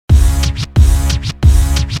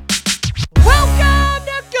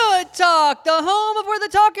Talk, the home of where the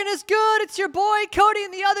talking is good. It's your boy Cody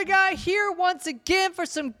and the other guy here once again for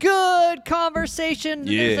some good conversation.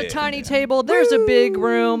 Yeah. There's a tiny table. There's a big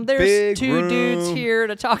room. There's Big two dudes room. here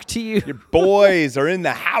to talk to you. Your boys are in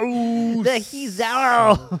the house. He's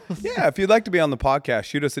out. Yeah, if you'd like to be on the podcast,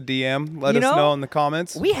 shoot us a DM. Let us know in the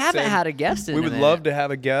comments. We haven't had a guest in We a would minute. love to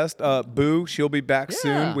have a guest. Boo, she'll be back Yeah.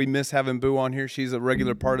 soon. We miss having Boo on here. She's a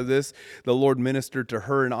regular part of this. The Lord ministered to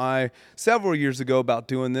her and I several years ago about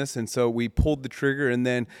doing this, and so we pulled the trigger. And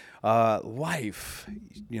then life,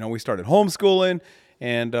 we started homeschooling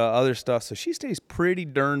and other stuff. So she stays pretty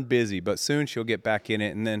darn busy, but soon she'll get back in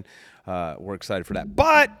it, and then we're excited for that.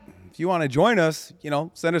 But if you want to join us,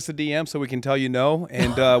 send us a DM so we can tell you no,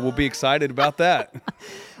 and we'll be excited about that.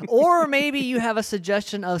 Or maybe you have a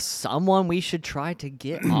suggestion of someone we should try to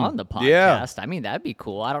get on the podcast. Yeah. I mean, that'd be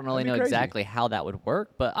cool. I don't really know crazy. exactly how that would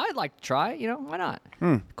work, but I'd like to try. Why not?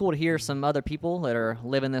 Cool to hear some other people that are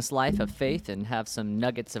living this life of faith and have some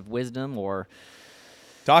nuggets of wisdom or...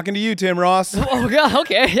 Talking to you, Tim Ross. Oh, God.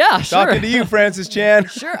 Okay. Yeah, sure. Talking to you, Francis Chan.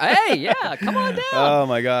 Sure. Hey, yeah. Come on down. Oh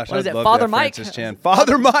my gosh! What is I'd it, love Father to have Mike? Francis Chan.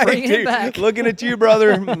 Father Mike, Bringing it dude, back. looking at you,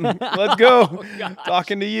 brother. Let's go.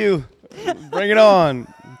 Talking to you. Bring it on.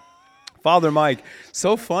 Father Mike.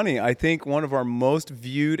 So funny. I think one of our most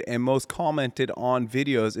viewed and most commented on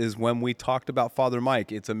videos is when we talked about Father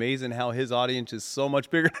Mike. It's amazing how his audience is so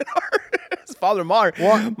much bigger than ours. Father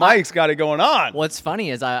Mike's got it going on. What's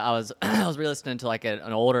funny is I was I was re-listening to like an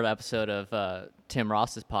older episode of Tim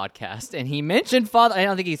Ross's podcast, and he mentioned Father. I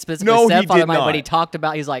don't think he specifically said he Father did Mike, not. but he talked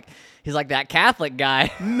about he's like that Catholic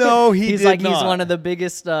guy. No, he he's did like not. he's one of the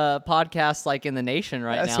biggest podcasts like in the nation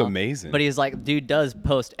right That's now. amazing. But he's like, dude does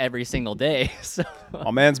post every single day, so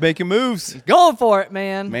Oh, man's making moves. going for it,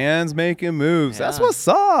 man. Man's making moves. That's Yeah. what's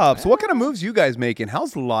up. So what kind of moves you guys making?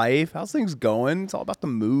 How's life? How's things going? It's all about the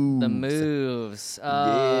moves. The moves.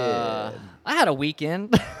 Yeah. I had a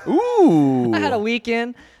weekend. Ooh. I had a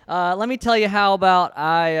weekend. Let me tell you how about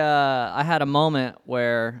I had a moment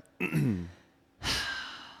where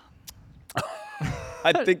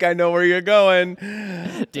I think I know where you're going.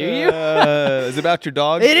 Do you? Is it about your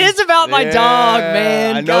dog? It is about my dog, Yeah,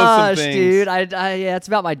 man. I know Gosh, some things. dude. Yeah, it's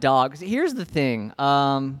about my dog. Here's the thing.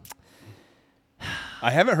 I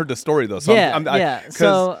haven't heard the story though. So Yeah, yeah. 'cause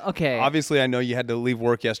So, okay. Obviously, I know you had to leave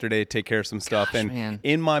work yesterday to take care of some stuff, Gosh, and man.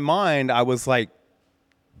 in my mind, I was like,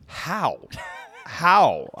 "How?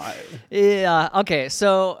 How?" Yeah. Okay.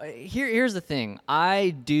 So here's the thing.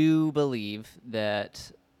 I do believe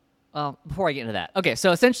that. Well, before I get into that, okay.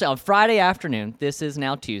 So essentially, on Friday afternoon, this is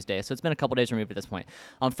now Tuesday, so it's been a couple days removed at this point.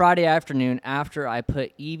 On Friday afternoon, after I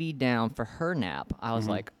put Evie down for her nap, I was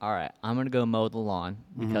like, "All right, I'm gonna go mow the lawn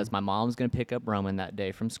because my mom's gonna pick up Roman that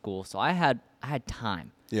day from school." So I had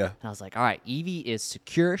time. Yeah. And I was like, "All right, Evie is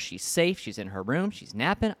secure. She's safe. She's in her room. She's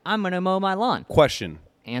napping. I'm gonna mow my lawn." Question.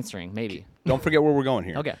 Answering, maybe. Don't forget where we're going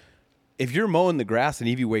here. Okay. If you're mowing the grass and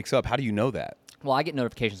Evie wakes up, how do you know that? Well, I get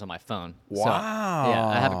notifications on my phone. So, Wow. yeah,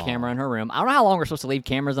 I have a camera in her room. I don't know how long we're supposed to leave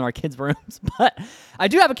cameras in our kids' rooms, but I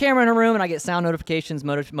do have a camera in her room, and I get sound notifications,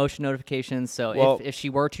 motion notifications. So Well- if she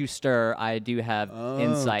were to stir, I do have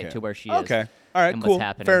insight Okay. to where she is. Okay. All right, and cool. What's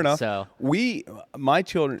happening. Fair enough. So my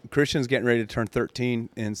children, Christian's getting ready to turn 13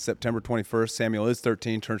 in September 21st. Samuel is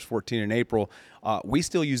 13, turns 14 in April. We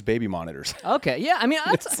still use baby monitors. okay, yeah. I mean,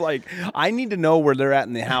 that's, It's like, I need to know where they're at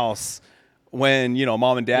in the house when,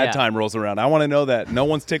 mom and dad Yeah. time rolls around. I want to know that no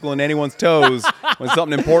one's tickling anyone's toes when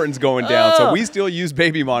something important's going down. So we still use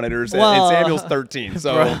baby monitors, and Well, Samuel's 13.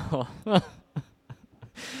 So bro.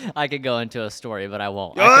 I could go into a story, but I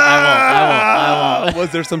won't. I won't.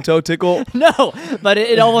 Was there some toe tickle? No, but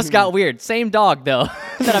it almost got weird. Same dog though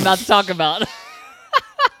that I'm about to talk about.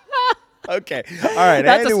 Okay. All right.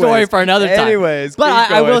 That's a story for another time. Anyways, but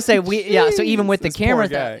keep I will going. say so even with the This poor camera,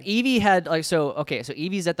 guy. Evie had so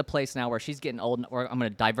Evie's at the place now where she's getting old. Or I'm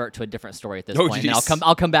going to divert to a different story at this Oh, point. And jeez.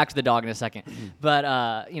 I'll come back to the dog in a second. But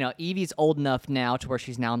Evie's old enough now to where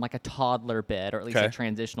she's now in like a toddler bed, or at least Okay. a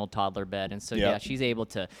transitional toddler bed. And so Yeah. yeah, she's able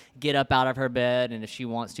to get up out of her bed, and if she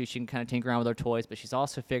wants to, she can kind of tinker around with her toys. But she's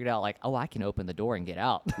also figured out like, oh, I can open the door and get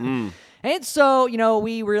out. And so,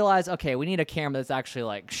 we realized, okay, we need a camera that's actually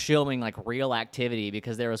like showing like real activity,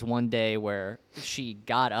 because there was one day where she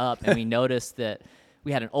got up and we noticed that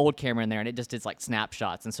we had an old camera in there and it just did like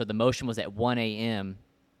snapshots. And so the motion was at 1 a.m.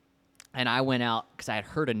 And I went out because I had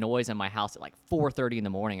heard a noise in my house at like 4:30 in the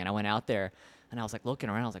morning. And I went out there and I was like looking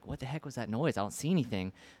around. I was like, what the heck was that noise? I don't see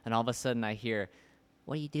anything. And all of a sudden I hear,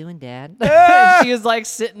 "What are you doing, Dad?" And she was like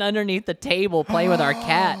sitting underneath the table playing with our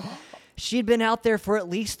cat. She had been out there for at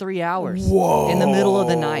least 3 hours in the middle of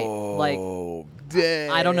the night. Like,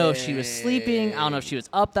 Dang. I don't know if she was sleeping. I don't know if she was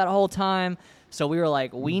up that whole time. So we were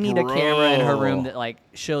like, we need a camera in her room Bro. that like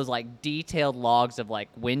shows like detailed logs of like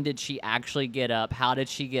when did she actually get up, how did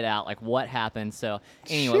she get out, like what happened. So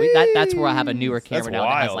anyway, that's where I have a newer Jeez, camera that's now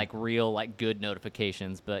that has wild. like real like good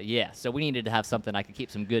notifications. But yeah, so we needed to have something I could keep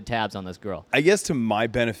some good tabs on this girl. I guess to my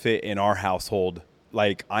benefit in our household,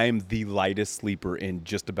 like I am the lightest sleeper in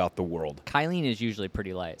just about the world. Kylene is usually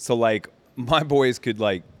pretty light. So like my boys could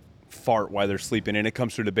like fart while they're sleeping and it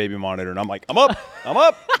comes through the baby monitor and I'm like, I'm up.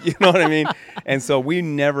 You know what I mean? And so we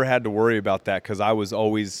never had to worry about that because I was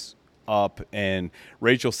always up. And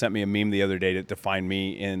Rachel sent me a meme the other day to find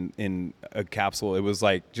me in a capsule. It was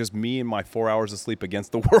like just me and my 4 hours of sleep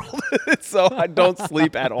against the world. So I don't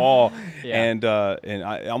sleep at all. Yeah. And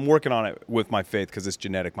I'm working on it with my faith because it's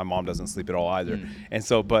genetic. My mom doesn't sleep at all either. And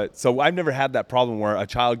so I've never had that problem where a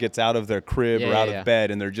child gets out of their crib or out of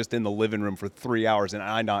bed and they're just in the living room for 3 hours and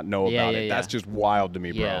I not know about it. That's just wild to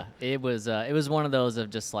me, bro. Yeah, it was one of those of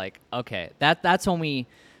just like, okay, that's when we,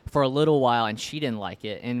 for a little while, and she didn't like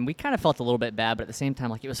it, and we kind of felt a little bit bad, but at the same time,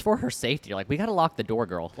 like, it was for her safety. Like, we got to lock the door,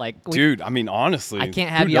 girl. Like, Dude, I mean, honestly, I can't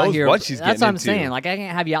have who you out knows here. what she's That's getting what I'm into. saying. Like, I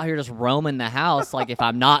can't have you out here just roaming the house. Like, if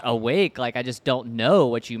I'm not awake, like, I just don't know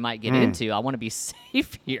what you might get into. I want to be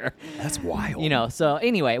safe here. That's wild. You know, so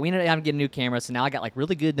anyway, we ended up having to get a new camera, so now I got, like,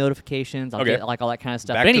 really good notifications. I'll Okay. get, like, all that kind of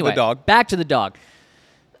stuff. Back But to the anyway, dog. back to the dog.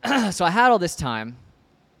 So I had all this time,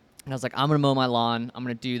 and I was like, I'm going to mow my lawn. I'm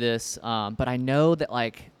going to do this. But I know that,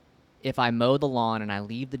 like, if I mow the lawn and I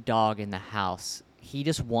leave the dog in the house, he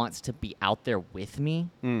just wants to be out there with me.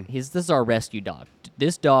 This is our rescue dog.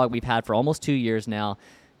 This dog we've had for almost 2 years now.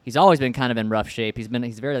 He's always been kind of in rough shape. He's a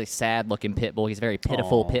very sad looking pit bull. He's a very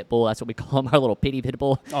pitiful Aw. pit bull. That's what we call him, our little pity pit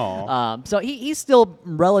bull. Aw. So he's still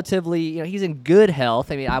relatively, he's in good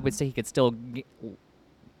health. I mean, I would say he could still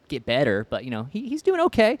get better, but he's doing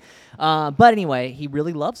okay. But anyway, he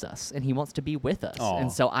really loves us and he wants to be with us. Aw.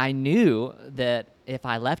 And so I knew that if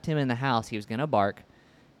I left him in the house, he was gonna bark,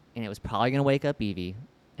 and it was probably gonna wake up Evie,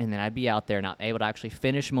 and then I'd be out there not able to actually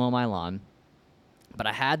finish mowing my lawn. But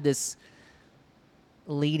I had this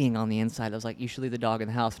leading on the inside that was like, you should leave the dog in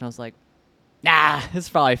the house, and I was like, nah, it's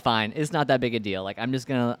probably fine. It's not that big a deal. Like, I'm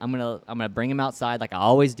gonna bring him outside like I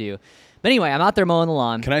always do. But anyway, I'm out there mowing the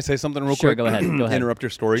lawn. Can I say something real Sure, quick? go ahead. Go ahead. Interrupt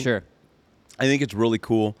your story. Sure. I think it's really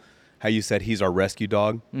cool how you said he's our rescue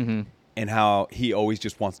dog and how he always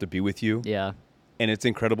just wants to be with you. Yeah. And it's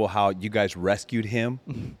incredible how you guys rescued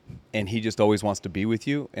him and he just always wants to be with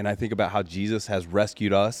you. And I think about how Jesus has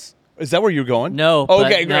rescued us. Is that where you're going? No.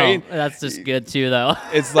 Okay, but no, great. that's just good too, though.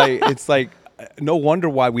 It's like no wonder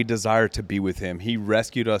why we desire to be with him. He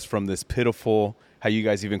rescued us from this pitiful, how you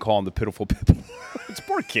guys even call him the pitiful pit bull. It's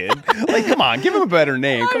poor kid. Like, come on, give him a better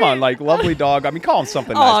name. Come on, like lovely dog. I mean, call him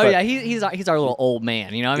something nice. Oh but, yeah, he's our little old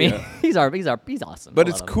man. You know what I mean? Yeah. he's awesome. But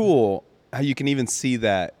I it's love him. cool how you can even see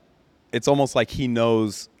that. It's almost like he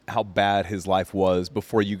knows how bad his life was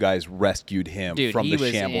before you guys rescued him Dude, from he the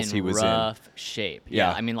was shambles in he was rough shape. Yeah,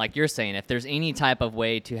 Yeah. I mean, like you're saying, if there's any type of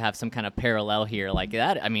way to have some kind of parallel here, like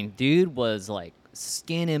that, I mean, dude was like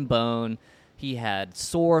skin and bone. He had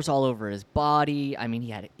sores all over his body. I mean,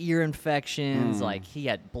 he had ear infections. Like he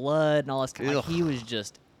had blood and all this. Like, he was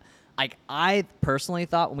just like, I personally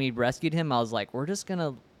thought when we rescued him, I was like, we're just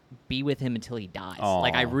gonna be with him until he dies.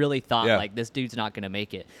 Like I Aw. really thought Yeah. like this dude's not gonna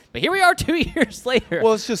make it. But here we are 2 years later.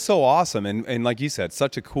 Well, it's just so awesome. And like you said,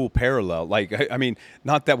 such a cool parallel. Like, I mean,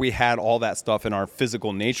 not that we had all that stuff in our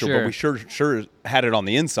physical nature, Sure. but we sure had it on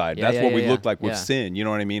the inside. Yeah, That's yeah, what yeah, we yeah. looked like with Yeah. sin. You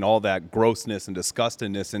know what I mean? All that grossness and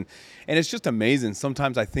disgustingness. And it's just amazing.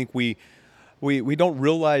 Sometimes I think we don't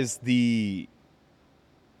realize the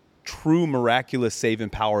true miraculous saving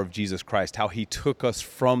power of Jesus Christ, how he took us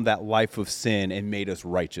from that life of sin and made us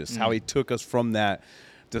righteous, how he took us from that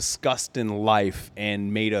disgusting life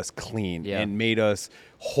and made us clean Yeah. and made us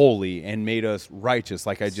holy and made us righteous,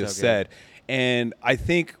 like I So just good. said. And I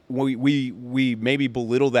think we maybe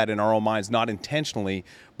belittle that in our own minds, not intentionally,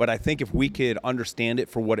 but I think if we could understand it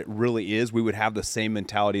for what it really is, we would have the same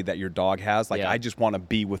mentality that your dog has. Like, Yeah. I just want to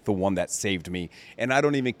be with the one that saved me. And I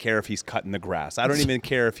don't even care if he's cutting the grass. I don't even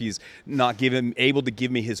care if he's not able to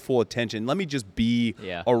give me his full attention. Let me just be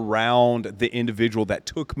Yeah. around the individual that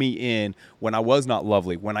took me in when I was not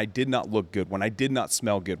lovely, when I did not look good, when I did not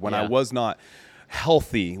smell good, when I Yeah. was not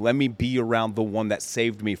healthy. Let me be around the one that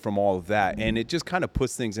saved me from all of that. And it just kind of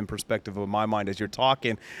puts things in perspective of my mind as you're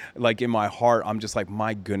talking. Like, in my heart, I'm just like,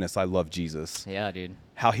 my goodness, I love Jesus. Yeah, dude.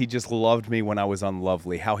 how he just loved me when I was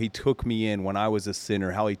unlovely, how he took me in when I was a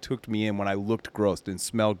sinner, how he took me in when I looked gross and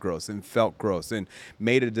smelled gross and felt gross and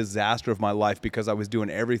made a disaster of my life because I was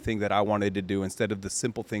doing everything that I wanted to do instead of the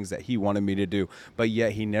simple things that he wanted me to do. But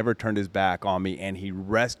yet he never turned his back on me, and he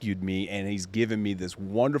rescued me, and he's given me this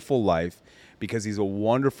wonderful life because he's a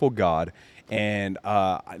wonderful God. And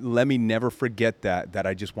let me never forget that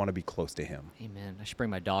I just want to be close to him. Amen. I should bring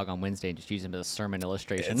my dog on Wednesday and just use him as a sermon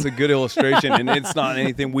illustration. It's a good illustration, and it's not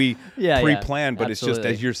anything we pre-planned, but absolutely. It's just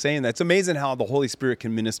as you're saying that. It's amazing how the Holy Spirit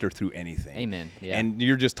can minister through anything. Amen. Yeah. And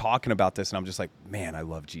you're just talking about this, and I'm just like, man, I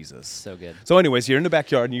love Jesus. So good. So anyways, you're in the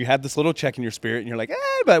backyard, and you have this little check in your spirit, and you're like,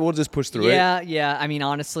 but we'll just push through it. Yeah. I mean,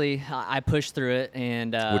 honestly, I pushed through it,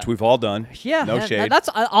 and which we've all done. Yeah. No shade. That's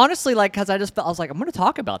honestly, like, because I was like, I'm going to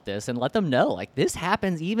talk about this and let them know, like, this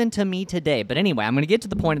happens even to me today. But anyway, I'm going to get to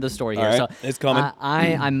the point of the story here. All right, so it's coming.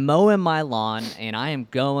 I'm mowing my lawn, and I am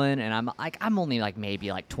going, and I'm only like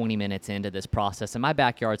maybe like 20 minutes into this process, and my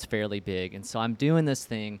backyard's fairly big, and so I'm doing this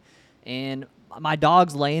thing, and my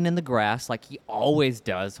dog's laying in the grass like he always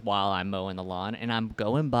does while I'm mowing the lawn, and I'm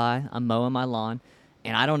mowing my lawn,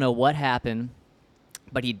 and I don't know what happened,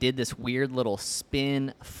 but he did this weird little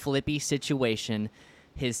spin flippy situation.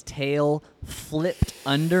 His tail flipped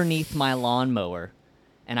underneath my lawnmower,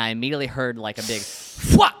 and I immediately heard like a big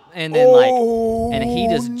 "fwah!" and then and he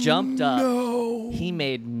just jumped up. No. He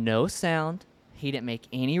made no sound. He didn't make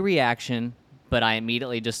any reaction, but I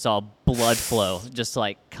immediately just saw blood flow just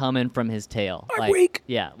like coming from his tail. I'm weak.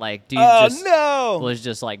 Yeah, like dude was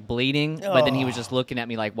just like bleeding, but then he was just looking at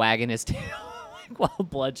me like wagging his tail like, while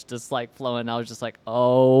blood's just like flowing. I was just like,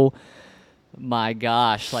 oh my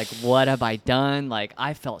gosh, like what have I done? Like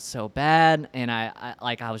I felt so bad, and I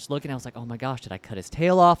was looking, I was like, oh my gosh, did I cut his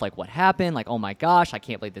tail off? Like what happened? Like, oh my gosh, I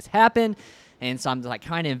can't believe this happened. And so I'm like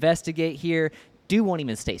trying to investigate here. Dude won't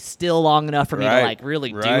even stay still long enough for me to like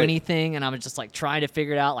really do anything, and I was just like trying to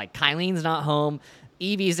figure it out. Like Kylene's not home,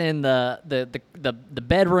 Evie's in the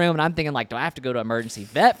bedroom, and I'm thinking like, do I have to go to emergency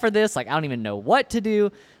vet for this? Like I don't even know what to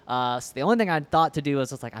do. So the only thing I thought to do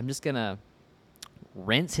was like, I'm just gonna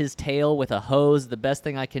rinse his tail with a hose, the best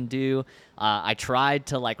thing I can do. I tried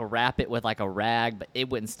to like wrap it with like a rag, but it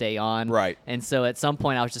wouldn't stay on. Right. And so at some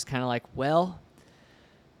point I was just kind of like, well,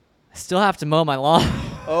 I still have to mow my lawn.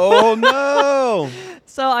 Oh no.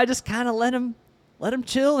 So I just kind of let him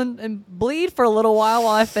chill and bleed for a little while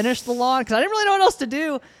I finished the lawn, because I didn't really know what else to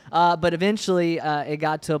do. But eventually it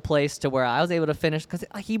got to a place to where I was able to finish, because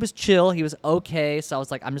he was chill, he was okay. So I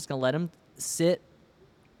was like, I'm just gonna let him sit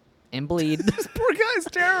and bleed. This poor guy's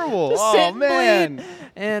terrible. Just Oh sit and man. bleed.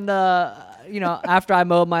 And after I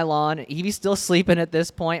mowed my lawn, Evie's still sleeping at this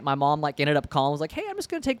point. My mom like ended up calling, was like, hey, I'm just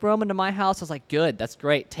gonna take Roman to my house. I was like, good, that's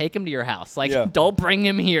great, take him to your house. Like, don't bring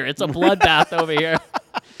him here, it's a bloodbath over here.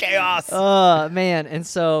 Chaos. Man. And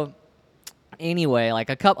so anyway, like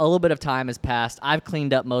a little bit of time has passed. I've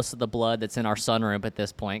cleaned up most of the blood that's in our sunroom at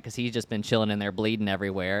this point, because he's just been chilling in there bleeding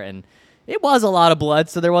everywhere, and it was a lot of blood.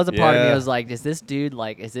 So there was a part of me that was like, is this dude,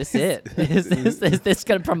 like, is this it? is this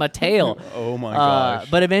coming from a tail? Oh my gosh.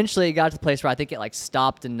 But eventually it got to the place where I think it like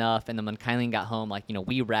stopped enough, and then when Kylie got home, like,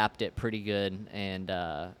 we wrapped it pretty good. And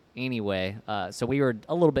anyway, so we were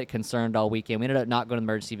a little bit concerned all weekend. We ended up not going to the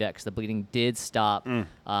emergency vet because the bleeding did stop.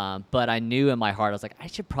 But I knew in my heart, I was like, I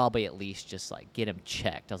should probably at least just like get him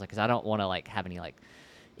checked. I was like, because I don't want to like have any like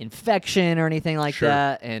infection or anything like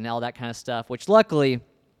that and all that kind of stuff, which luckily,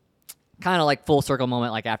 kind of like full circle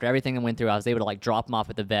moment, like after everything that went through, I was able to like drop him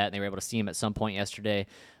off at the vet, and they were able to see him at some point yesterday.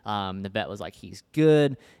 The vet was like, he's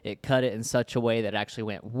good. It cut it in such a way that it actually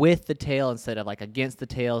went with the tail instead of like against the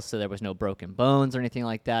tail, so there was no broken bones or anything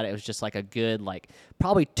like that. It was just like a good, like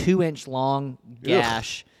probably 2-inch long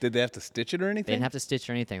gash. Ugh. Did they have to stitch it or anything? They didn't have to stitch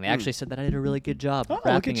or anything. They actually said that I did a really good job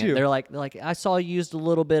wrapping look at it. you. They're like, I saw you used a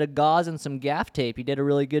little bit of gauze and some gaff tape. You did a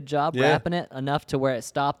really good job wrapping it enough to where it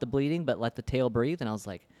stopped the bleeding, but let the tail breathe. And I was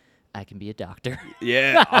like, I can be a doctor.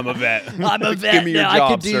 Yeah, I'm a vet. I'm a vet. Give me your now. job, I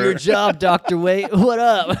can do sir. your job, Dr. Wait. What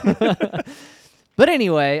up? But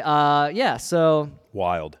anyway, so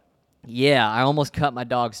Wild. yeah, I almost cut my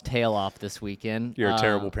dog's tail off this weekend. You're a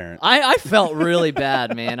terrible parent. I felt really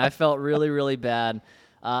bad, man. I felt really, really bad.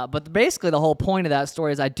 But basically the whole point of that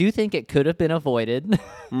story is I do think it could have been avoided.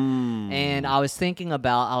 And I was thinking I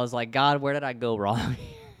was like, God, where did I go wrong?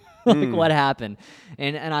 Like, what happened?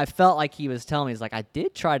 And I felt like he was telling me, he's like, I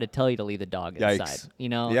did try to tell you to leave the dog inside,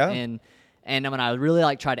 Yikes. Yeah. And when I really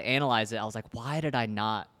like tried to analyze it, I was like, why did I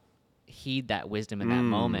not heed that wisdom in that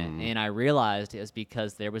moment? And I realized it was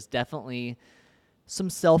because there was definitely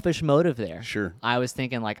some selfish motive there. Sure. I was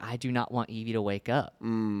thinking like, I do not want Evie to wake up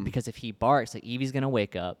because if he barks, like Evie's going to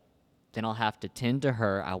wake up. then I'll have to tend to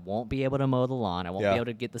her. I won't be able to mow the lawn. I won't be able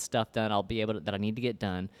to get the stuff done. I'll be able to, that I need to get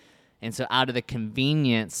done. And so out of the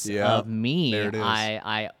convenience of me,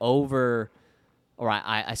 I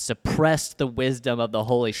suppressed the wisdom of the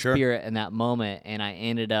Holy Spirit in that moment, and I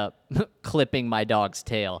ended up clipping my dog's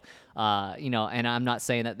tail. And I'm not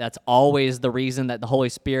saying that that's always the reason that the Holy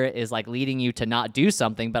Spirit is like leading you to not do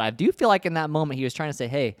something, but I do feel like in that moment he was trying to say,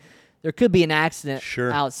 hey, there could be an accident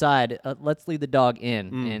outside. Let's leave the dog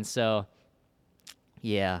in. And so,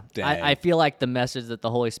 yeah, I feel like the message that the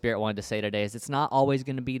Holy Spirit wanted to say today is it's not always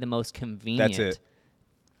going to be the most convenient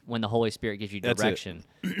when the Holy Spirit gives you direction.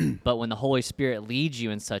 But when the Holy Spirit leads you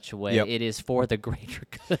in such a way, it is for the greater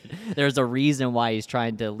good. There's a reason why he's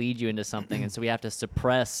trying to lead you into something. And so we have to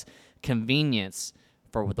suppress convenience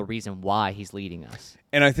for the reason why he's leading us.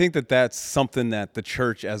 And I think that that's something that the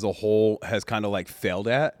church as a whole has kind of like failed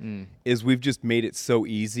at, is we've just made it so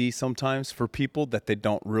easy sometimes for people that they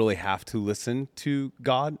don't really have to listen to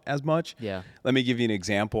God as much. Yeah. Let me give you an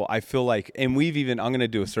example. I feel like, and I'm going to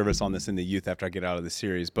do a service on this in the youth after I get out of the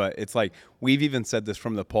series, but it's like, we've even said this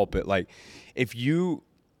from the pulpit, like, if you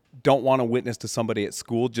don't want to witness to somebody at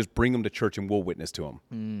school, just bring them to church and we'll witness to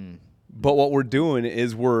them. But what we're doing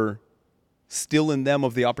is we're stealing them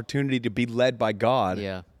of the opportunity to be led by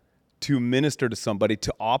God, to minister to somebody,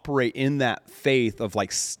 to operate in that faith of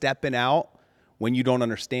like stepping out when you don't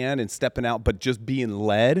understand and stepping out, but just being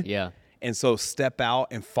led. Yeah. And so step out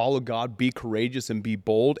and follow God, be courageous and be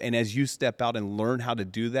bold. And as you step out and learn how to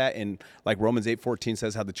do that, and like Romans 8:14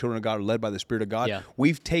 says how the children of God are led by the Spirit of God,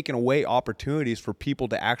 we've taken away opportunities for people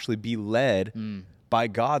to actually be led by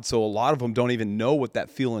God. So a lot of them don't even know what that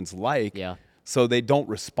feeling's like. Yeah. So they don't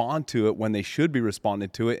respond to it when they should be responding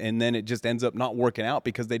to it. And then it just ends up not working out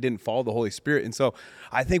because they didn't follow the Holy Spirit. And so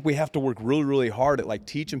I think we have to work really, really hard at like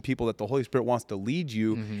teaching people that the Holy Spirit wants to lead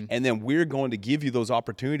you. And then we're going to give you those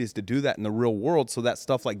opportunities to do that in the real world so that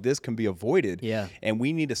stuff like this can be avoided. Yeah. And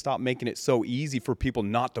we need to stop making it so easy for people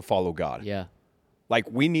not to follow God. Yeah. Like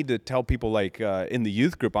we need to tell people like in the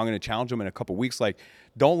youth group, I'm going to challenge them in a couple of weeks, like,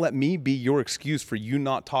 don't let me be your excuse for you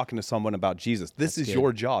not talking to someone about Jesus. This is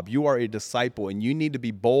your job. You are a disciple and you need to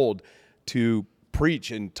be bold to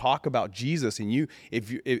preach and talk about Jesus. And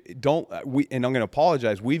and I'm going to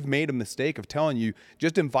apologize. We've made a mistake of telling you,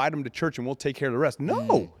 just invite them to church and we'll take care of the rest.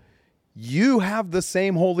 No, you have the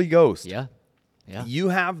same Holy Ghost. Yeah. Yeah. You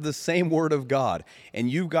have the same word of God, and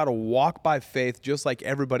you've got to walk by faith just like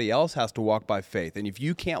everybody else has to walk by faith. And if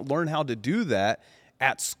you can't learn how to do that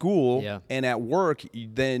at school and at work,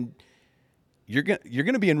 then you're going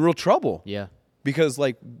to be in real trouble. Yeah. Because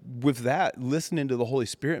like with that, listening to the Holy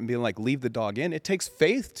Spirit and being like, leave the dog in, it takes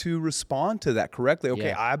faith to respond to that correctly.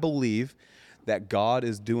 Okay, I believe that God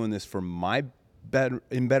is doing this for my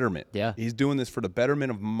betterment. Yeah. He's doing this for the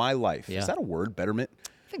betterment of my life. Yeah. Is that a word, betterment?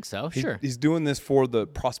 I think so. Sure. He's doing this for the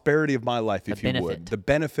prosperity of my life, if you would, the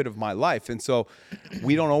benefit of my life. And so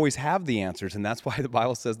we don't always have the answers. And that's why the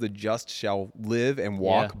Bible says the just shall live and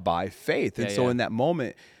walk by faith. And so in that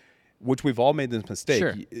moment, which we've all made this mistake.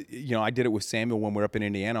 Sure. You know, I did it with Samuel when we were up in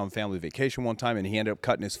Indiana on family vacation one time, and he ended up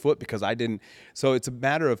cutting his foot because I didn't. So it's a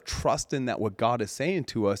matter of trusting that what God is saying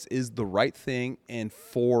to us is the right thing and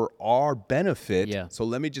for our benefit. Yeah. So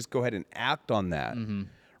let me just go ahead and act on that,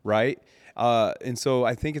 right? And so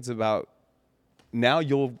I think it's about, now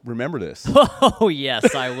you'll remember this. Oh,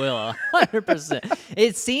 yes, I will. 100%.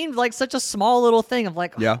 It seemed like such a small little thing of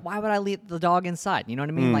like, why would I leave the dog inside? You know what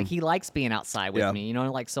I mean? Like he likes being outside with me, you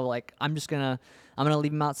know, like, so like, I'm going to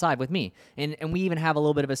leave him outside with me. And we even have a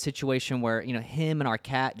little bit of a situation where, you know, him and our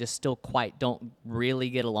cat just still don't really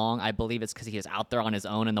get along. I believe it's because he is out there on his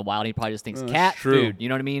own in the wild. He probably just thinks cat food, you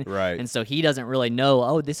know what I mean? Right. And so he doesn't really know,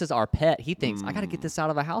 oh, this is our pet. He thinks, I got to get this out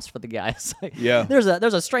of the house for the guy. It's like, there's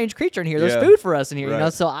a strange creature in here. There's food for us in here, you know?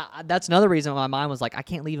 So that's another reason why my mind was like, I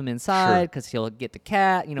can't leave him inside because he'll get the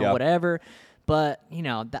cat, you know, whatever. But, you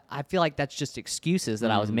know, I feel like that's just excuses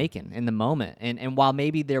that I was making in the moment. And while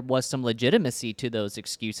maybe there was some legitimacy to those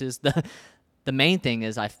excuses, the main thing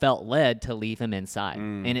is I felt led to leave him inside.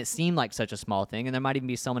 And it seemed like such a small thing. And there might even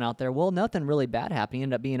be someone out there, well, nothing really bad happened. He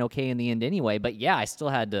ended up being okay in the end anyway. But, yeah, I still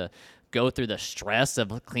had to go through the stress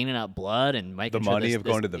of cleaning up blood and making the money of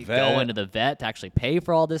going to the vet. Going to the vet to actually pay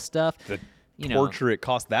for all this stuff. The torture it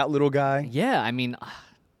cost that little guy. Yeah, I mean,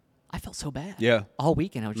 I felt so bad. Yeah. All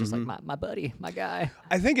weekend, I was just like, my buddy, my guy.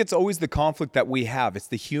 I think it's always the conflict that we have. It's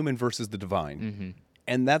the human versus the divine.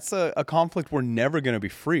 And that's a conflict we're never going to be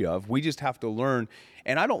free of. We just have to learn.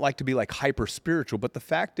 And I don't like to be like hyper spiritual, but the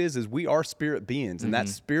fact is we are spirit beings, and that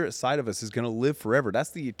spirit side of us is going to live forever. That's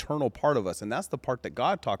the eternal part of us. And that's the part that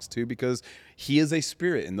God talks to, because he is a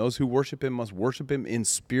spirit, and those who worship him must worship him in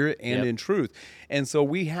spirit and in truth. And so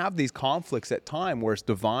we have these conflicts at time where it's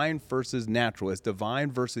divine versus natural, it's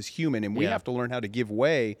divine versus human. And we have to learn how to give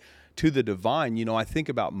way to the divine. You know, I think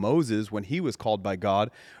about Moses when he was called by God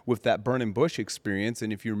with that burning bush experience.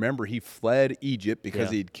 And if you remember, he fled Egypt because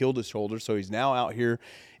he'd killed his shoulder. So he's now out here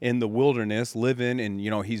in the wilderness living, and, you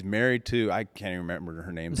know, he's married to, I can't even remember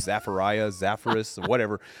her name, Zephyrus,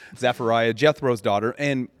 whatever, Zephaniah, Jethro's daughter.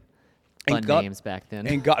 And Fun God, names back then.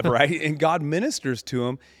 And God, right? And God ministers to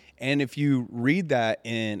him. And if you read that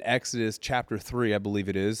in Exodus chapter 3, I believe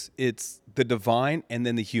it is, it's the divine and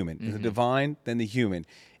then the human. The divine, then the human.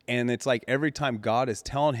 And it's like every time God is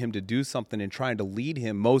telling him to do something and trying to lead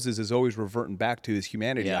him, Moses is always reverting back to his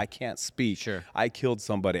humanity. I can't speak. Sure. I killed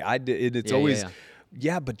somebody. I did. It's always,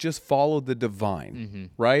 but just follow the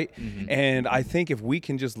divine, right? And I think if we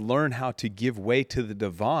can just learn how to give way to the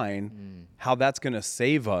divine, how that's going to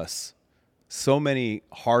save us so many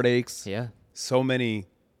heartaches, so many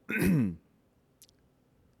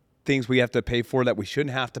things we have to pay for that we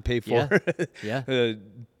shouldn't have to pay for.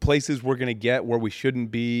 Places we're going to get where we shouldn't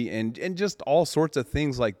be, and just all sorts of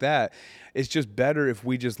things like that. It's just better if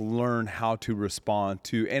we just learn how to respond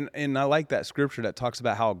to, and I like that scripture that talks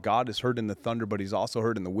about how God is heard in the thunder, but he's also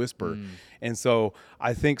heard in the whisper. And so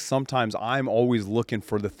I think sometimes I'm always looking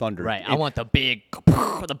for the thunder. Right. I want the big,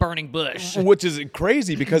 the burning bush. Which is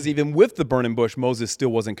crazy, because even with the burning bush, Moses still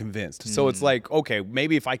wasn't convinced. So it's like, okay,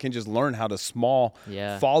 maybe if I can just learn how to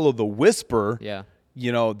follow the whisper,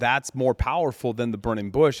 you know, that's more powerful than the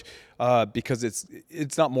burning bush, because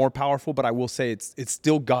it's not more powerful, but I will say it's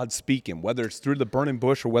still God speaking, whether it's through the burning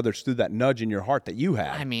bush or whether it's through that nudge in your heart that you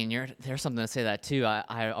have. I mean, there's something to say that too.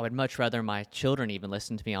 I would much rather my children even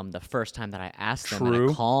listen to me on the first time that I ask them in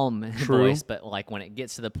a calm voice, but like when it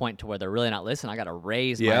gets to the point to where they're really not listening, I got to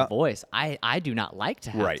raise my voice. I do not like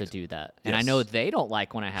to have to do that, and I know they don't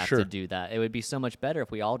like when I have to do that. It would be so much better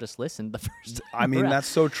if we all just listened the first time. I mean, that's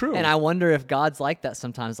so true. And I wonder if God's like that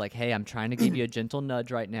sometimes, like, hey, I'm trying to give you a gentle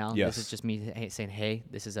nudge right now. This is just me saying, hey,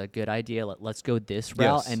 this is a good idea. Let's go this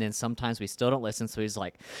route. And then sometimes we still don't listen. So he's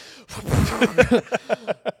like,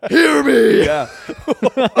 hear me.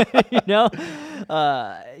 You know?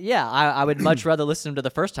 I would much rather listen to the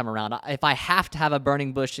first time around. If I have to have a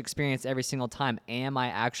burning bush experience every single time, am I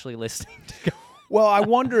actually listening to God? Well, I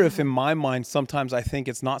wonder if in my mind, sometimes I think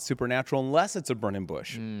it's not supernatural unless it's a burning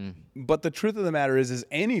bush. But the truth of the matter is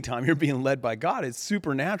anytime you're being led by God, it's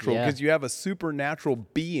supernatural, because you have a supernatural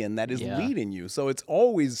being that is leading you. So it's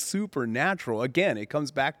always supernatural. Again, it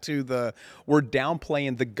comes back to we're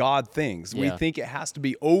downplaying the God things. We think it has to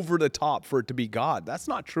be over the top for it to be God. That's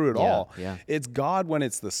not true at all. It's God when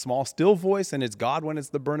it's the small, still voice, and it's God when it's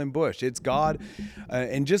the burning bush. It's God.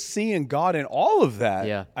 And just seeing God in all of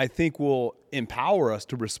that, I think will empower us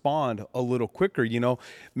to respond a little quicker. You know,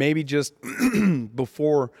 maybe just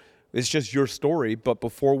before, it's just your story, but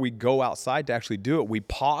before we go outside to actually do it, we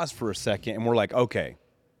pause for a second and we're like, okay,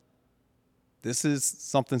 this is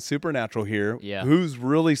something supernatural here. Who's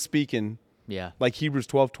really speaking? Like Hebrews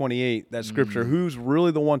 12:28, that scripture, who's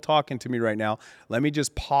really the one talking to me right now? Let me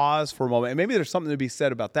just pause for a moment. And maybe there's something to be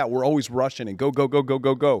said about that. We're always rushing and go,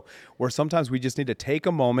 where sometimes we just need to take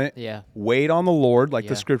a moment, wait on the Lord, like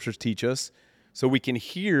the scriptures teach us, so we can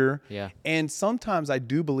hear. And sometimes I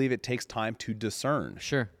do believe it takes time to discern.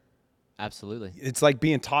 Sure. Absolutely. It's like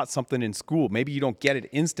being taught something in school. Maybe you don't get it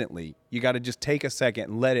instantly. You got to just take a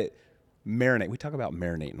second and let it marinate. We talk about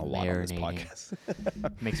marinating a lot on this podcast.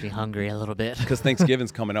 Makes me hungry a little bit. Because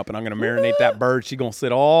Thanksgiving's coming up and I'm going to marinate that bird. She's going to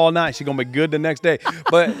sit all night. She's going to be good the next day.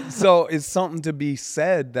 But so it's something to be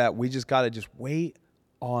said that we just got to just wait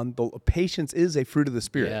on the patience is a fruit of the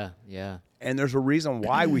Spirit. And there's a reason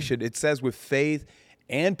why we should. It says with faith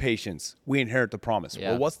and patience, we inherit the promise.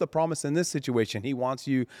 Well, what's the promise in this situation? He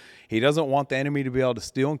doesn't want the enemy to be able to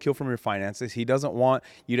steal and kill from your finances. He doesn't want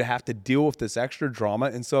you to have to deal with this extra drama.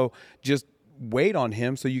 And so just wait on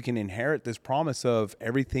him so you can inherit this promise of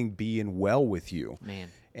everything being well with you. Man.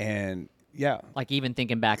 And like even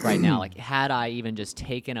thinking back right now, like had I even just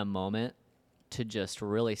taken a moment to just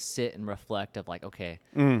really sit and reflect of like, okay,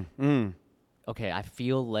 okay, I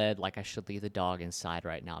feel led like I should leave the dog inside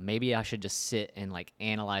right now. Maybe I should just sit and like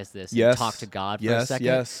analyze this and talk to God for a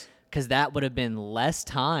second. Because that would have been less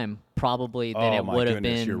time probably than it would have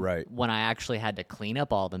been when I actually had to clean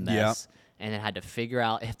up all the mess and then had to figure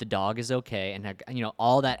out if the dog is okay and, you know,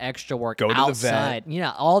 all that extra work outside.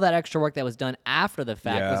 All that extra work that was done after the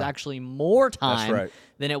fact was actually more time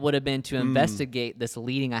than it would have been to investigate this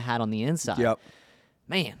leading I had on the inside.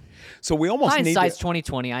 Man. So we almost need Hindsight's to,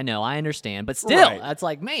 2020. I know, I understand, but still, Right. that's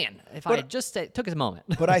like, man, if I had just took a moment.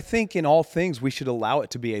 but I think in all things we should allow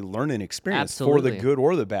it to be a learning experience for Absolutely. the good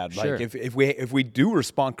or the bad. Sure. Like if we do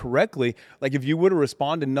respond correctly, like if you would have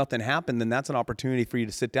responded and nothing happened, then that's an opportunity for you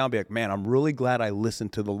to sit down and be like, man, I'm really glad I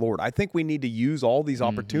listened to the Lord. I think we need to use all these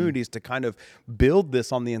opportunities to kind of build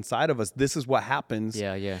this on the inside of us. This is what happens.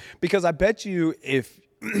 Yeah. Because I bet you if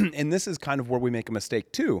and this is kind of where we make a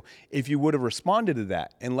mistake too. If you would have responded to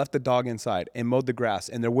that and left the dog inside and mowed the grass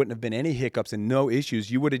and there wouldn't have been any hiccups and no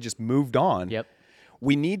issues, you would have just moved on. Yep.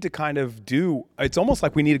 We need to kind of it's almost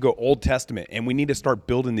like we need to go Old Testament and we need to start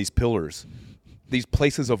building these pillars, these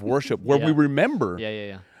places of worship where we Yeah. remember.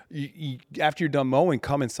 Yeah. You, after you're done mowing,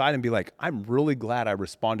 come inside and be like, I'm really glad I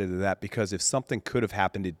responded to that because if something could have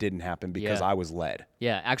happened, it didn't happen because Yeah. I was led.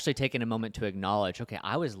 Yeah, actually taking a moment to acknowledge, okay,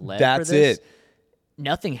 I was led That's for this. it.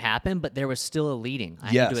 Nothing happened, but there was still a leading. I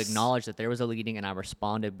need Yes. to acknowledge that there was a leading, and I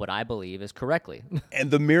responded what I believe is correctly. And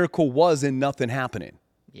the miracle was in nothing happening.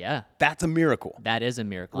 Yeah, That's a miracle. that is a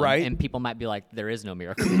miracle. Right. And people might be like, there is no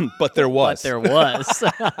miracle. But there was. But there was.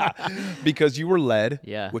 Because you were led,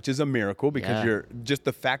 Yeah. which is a miracle because Yeah. you're just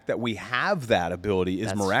the fact that we have that ability is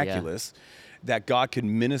That's- miraculous. That God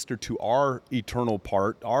can minister to our eternal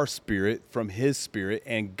part, our spirit from his spirit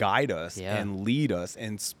and guide us Yeah. and lead us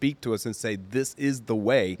and speak to us and say, this is the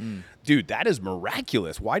way. Dude, that is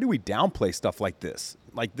miraculous. Why do we downplay stuff like this?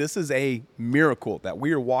 Like this is a miracle that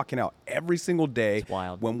we are walking out every single day It's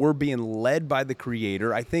wild. when we're being led by the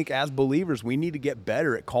Creator. I think as believers, we need to get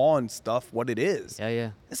better at calling stuff what it is.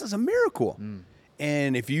 Yeah. This is a miracle.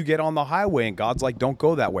 And if you get on the highway and God's like, don't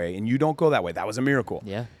go that way, and you don't go that way, that was a miracle.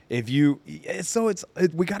 Yeah. If you,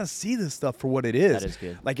 we got to see this stuff for what it is. That is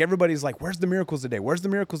good. Like everybody's like, where's the miracles today? Where's the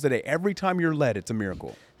miracles today? Every time you're led, it's a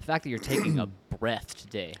miracle. The fact that you're taking a breath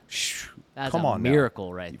today, that's Come a on now.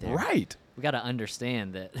 miracle right there. Right. We got to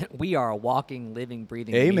understand that we are a walking, living,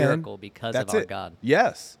 breathing Amen. miracle because That's of our it. God.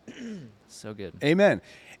 Yes. So good. Amen.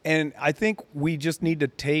 And I think we just need to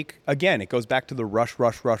take, again, it goes back to the rush.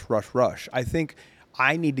 I think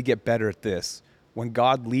I need to get better at this. When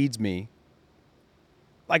God leads me,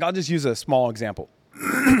 like I'll just use a small example.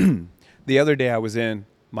 The other day I was in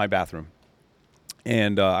my bathroom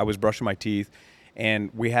and I was brushing my teeth and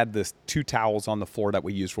we had this 2 towels on the floor that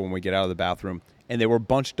we use for when we get out of the bathroom and they were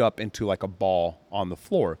bunched up into like a ball on the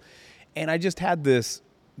floor. And I just had this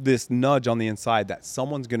nudge on the inside that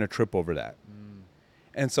someone's going to trip over that.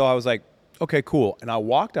 And so I was like, okay, cool. And I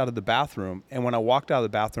walked out of the bathroom. And when I walked out of the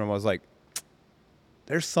bathroom, I was like,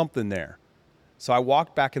 there's something there. So I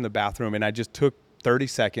walked back in the bathroom and I just took 30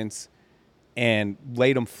 seconds and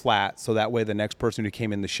laid them flat. So that way the next person who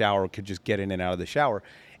came in the shower could just get in and out of the shower.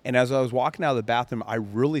 And as I was walking out of the bathroom, I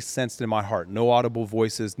really sensed in my heart, no audible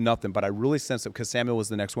voices, nothing, but I really sensed it because Samuel was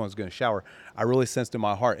the next one who was going to shower. I really sensed in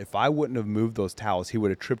my heart, if I wouldn't have moved those towels, he would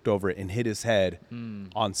have tripped over it and hit his head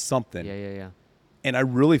on something. Yeah. And I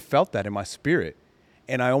really felt that in my spirit.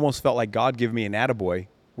 And I almost felt like God gave me an attaboy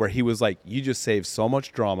where he was like, you just saved so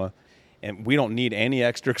much drama and we don't need any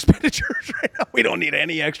extra expenditures right now. We don't need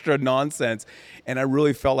any extra nonsense. And I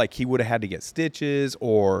really felt like he would have had to get stitches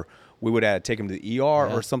or we would have had to take him to the ER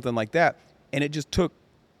or something like that. And it just took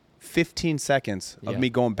 15 seconds of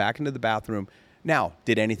me going back into the bathroom. Now,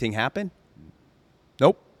 did anything happen?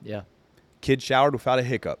 Nope. Yeah. Kid showered without a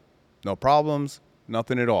hiccup. No problems,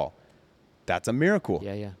 nothing at all. That's a miracle.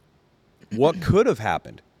 Yeah. What could have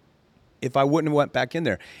happened if I wouldn't have went back in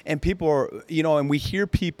there? And people are, and we hear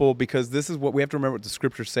people, because this is what we have to remember what the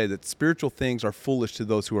scriptures say, that spiritual things are foolish to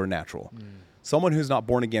those who are natural. Someone who's not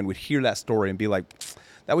born again would hear that story and be like,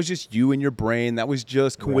 that was just you and your brain. That was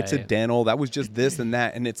just coincidental. That was just this and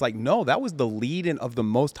that. And it's like, no, that was the leading of the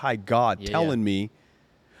Most High God telling me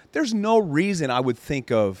there's no reason I would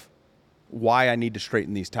think of why I need to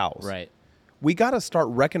straighten these towels. Right. We got to start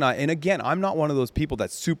recognizing, and again, I'm not one of those people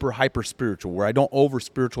that's super hyper spiritual where I don't over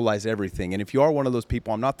spiritualize everything. And if you are one of those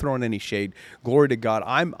people, I'm not throwing any shade. Glory to God.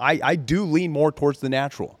 I do lean more towards the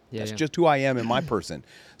natural. That's just who I am in my person.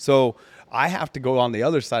 So I have to go on the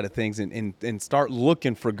other side of things and start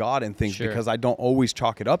looking for God in things because I don't always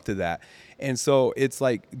chalk it up to that. And so it's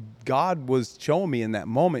like God was showing me in that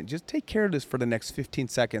moment, just take care of this for the next 15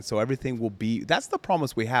 seconds so everything will be, that's the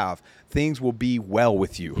promise we have. Things will be well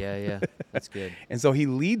with you. Yeah. That's good. And so he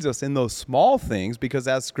leads us in those small things because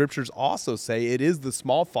as scriptures also say, it is the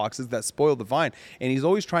small foxes that spoil the vine. And he's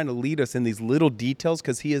always trying to lead us in these little details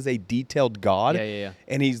because he is a detailed God. Yeah.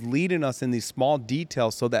 And he's leading us in these small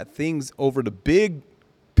details so that things over the big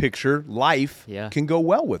picture, life, can go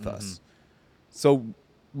well with us. So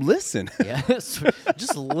listen. Yes.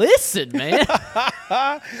 Just listen, man.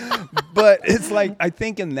 But it's like, I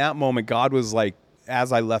think in that moment, God was like,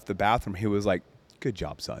 as I left the bathroom, he was like, "Good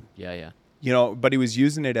job, son." Yeah, yeah. You know, but he was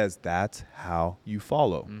using it as that's how you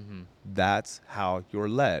follow. Mm-hmm. That's how you're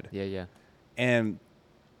led. Yeah, yeah. And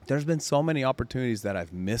there's been so many opportunities that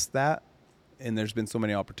I've missed that. And there's been so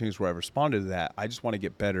many opportunities where I've responded to that. I just want to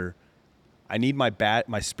get better. I need my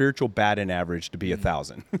spiritual batting average to be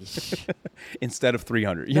 1,000 instead of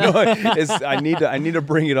 300. You know, I need to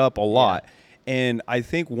bring it up a lot. Yeah. And I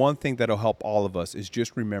think one thing that'll help all of us is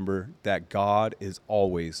just remember that God is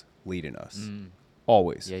always leading us.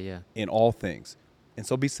 Always. Yeah, yeah. In all things. And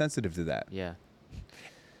so be sensitive to that. Yeah.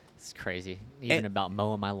 It's crazy. Even about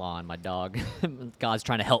mowing my lawn, my dog. God's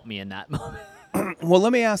trying to help me in that moment. Well,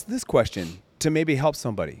 let me ask this question to maybe help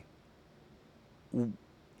somebody.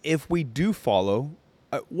 If we do follow,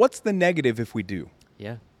 what's the negative if we do?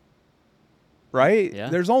 Yeah. Right? Yeah.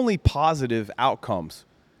 There's only positive outcomes.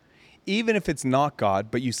 Even if it's not God,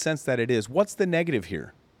 but you sense that it is, what's the negative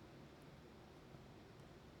here?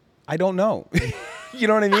 I don't know. You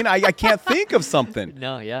know what I mean? I can't think of something.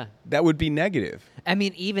 No, yeah. That would be negative. I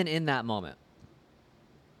mean, even in that moment,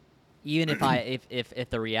 even if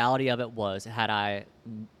the reality of it was, had I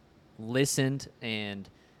listened and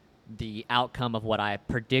the outcome of what I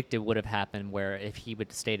predicted would have happened, where if he would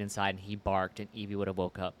have stayed inside and he barked and Evie would have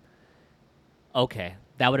woke up, okay,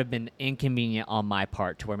 that would have been inconvenient on my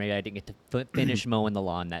part to where maybe I didn't get to finish mowing the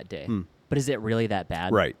lawn that day. But is it really that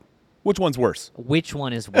bad? Right. Which one's worse? Which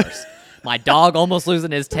one is worse? My dog almost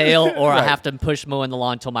losing his tail, or Right. I have to push mowing the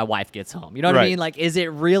lawn until my wife gets home. You know what I Right. mean? Like, is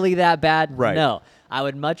it really that bad? Right. No. I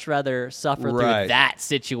would much rather suffer Right. through that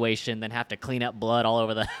situation than have to clean up blood all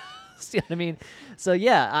over the house. You know what I mean? So,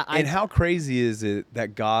 yeah. And how crazy is it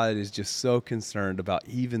that God is just so concerned about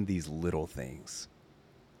even these little things?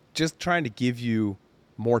 Just trying to give you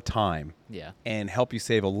more time Yeah. and help you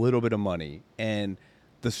save a little bit of money and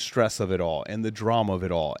the stress of it all and the drama of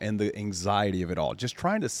it all and the anxiety of it all. Just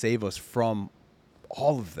trying to save us from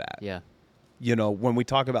all of that. Yeah. You know, when we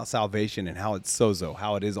talk about salvation and how it's sozo,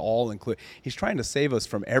 how it is all included, he's trying to save us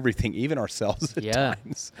from everything, even ourselves at Yeah.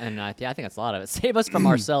 times. And I think that's a lot of it. Save us from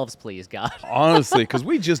ourselves, please, God. Honestly, because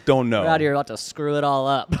we just don't know. We're out here about to screw it all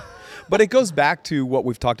up. But it goes back to what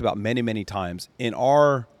we've talked about many, many times. In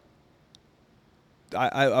our,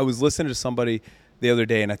 I was listening to somebody the other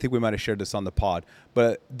day, and I think we might have shared this on the pod,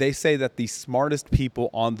 but they say that the smartest people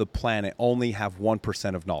on the planet only have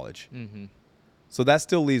 1% of knowledge. Mm-hmm. So that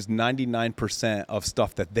still leaves 99% of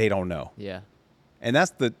stuff that they don't know. Yeah. And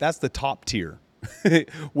that's the top tier,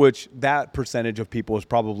 which that percentage of people is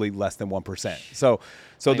probably less than 1%. So I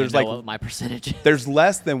don't there's even like know what my percentage is. there's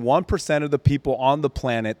less than 1% of the people on the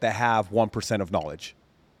planet that have 1% of knowledge.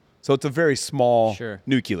 So it's a very small Sure.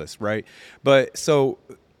 nucleus, right? But so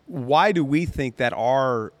why do we think that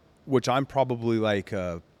our, which I'm probably like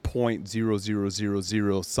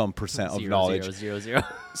 0.0000 some percent of Zero, knowledge. 0.000.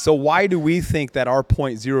 So why do we think that our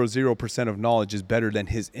 0.00% of knowledge is better than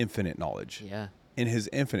his infinite knowledge Yeah. and his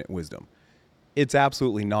infinite wisdom? It's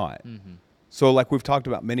absolutely not. Mm-hmm. So like we've talked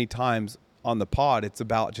about many times on the pod, it's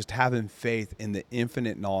about just having faith in the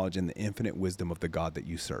infinite knowledge and the infinite wisdom of the God that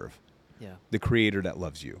you serve, Yeah. the creator that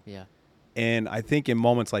loves you. Yeah. And I think in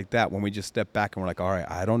moments like that, when we just step back and we're like, all right,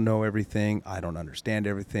 I don't know everything. I don't understand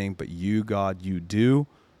everything, but you, God, you do.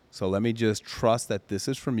 So let me just trust that this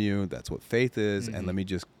is from you. That's what faith is. And let me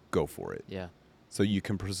just go for it. Yeah. So you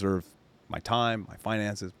can preserve my time, my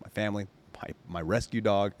finances, my family, my rescue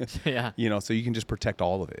dog, Yeah. you know, so you can just protect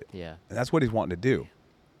all of it. Yeah. And that's what he's wanting to do.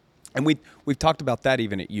 And we've talked about that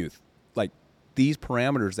even at youth. Like these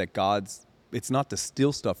parameters that God's, it's not to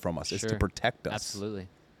steal stuff from us. It's to Sure. protect us. Absolutely.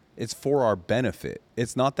 It's for our benefit.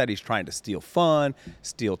 It's not that he's trying to steal fun,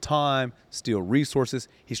 steal time, steal resources.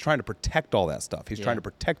 He's trying to protect all that stuff. He's Yeah. trying to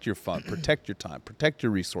protect your fun, protect your time, protect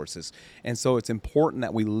your resources. And so it's important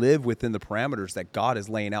that we live within the parameters that God is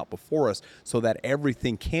laying out before us so that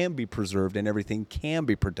everything can be preserved and everything can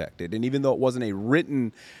be protected. And even though it wasn't a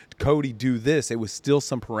written, Cody, do this, it was still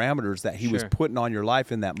some parameters that he was Sure. putting on your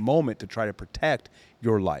life in that moment to try to protect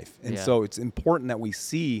your life. And Yeah. so it's important that we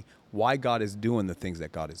see why God is doing the things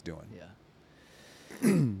that God is doing. Yeah.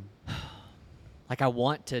 Like I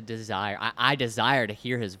want to desire, I desire to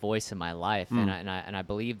hear his voice in my life, and I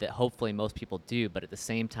believe that hopefully most people do. But at the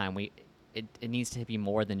same time, it needs to be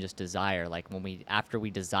more than just desire. Like after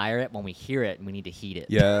we desire it, when we hear it, we need to heed it.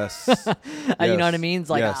 Yes. You know what I mean? It's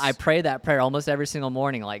like Yes. I pray that prayer almost every single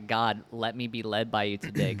morning. Like, God, let me be led by you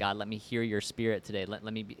today. God, let me hear your spirit today. Let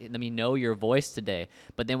me know your voice today.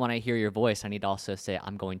 But then when I hear your voice, I need to also say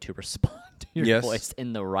I'm going to respond to your Yes. voice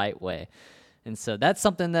in the right way. And so that's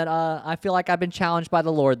something that I feel like I've been challenged by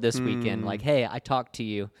the Lord this weekend. Like, hey, I talked to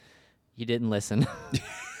you. You didn't listen.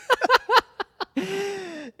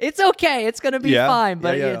 It's okay. It's going to be Yeah, fine.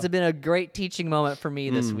 But yeah. it's been a great teaching moment for me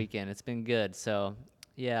this weekend. It's been good. So,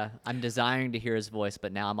 yeah, I'm desiring to hear his voice,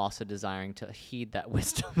 but now I'm also desiring to heed that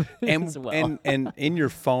wisdom as well. And in your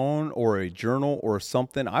phone or a journal or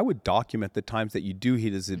something, I would document the times that you do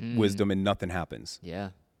heed his wisdom and nothing happens. Yeah,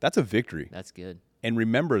 That's a victory. that's good. And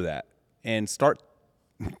remember that and start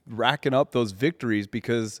racking up those victories,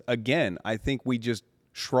 because again, I think we just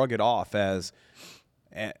shrug it off as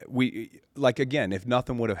again, if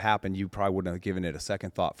nothing would have happened, you probably wouldn't have given it a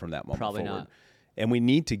second thought from that moment Probably forward. not. And we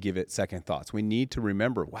need to give it second thoughts. We need to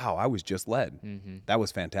remember, wow, I was just led. That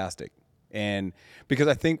was fantastic. And because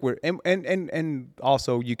I think we're and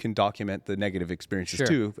also you can document the negative experiences Sure.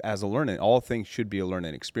 too as a learning. All things should be a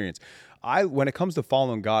learning experience. When it comes to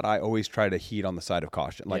following God, I always try to heed on the side of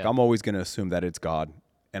caution. Like, Yeah. I'm always going to assume that it's God,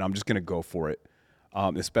 and I'm just going to go for it.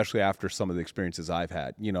 Especially after some of the experiences I've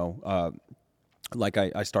had, like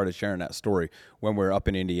I started sharing that story when we were up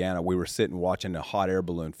in Indiana. We were sitting watching a hot air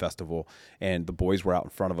balloon festival, and the boys were out in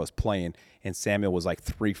front of us playing, and Samuel was like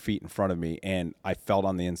 3 feet in front of me, and I felt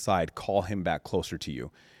on the inside, call him back closer to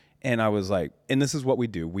you. And I was like, and this is what we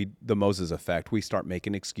do. The Moses effect. We start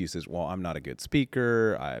making excuses. Well, I'm not a good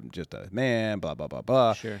speaker. I'm just a man, blah, blah, blah,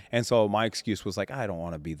 blah. Sure. And so my excuse was like, I don't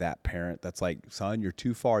want to be that parent that's like, son, you're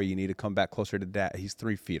too far. You need to come back closer to dad. He's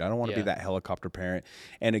 3 feet. I don't want to be Yeah. that helicopter parent.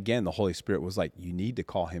 And again, the Holy Spirit was like, you need to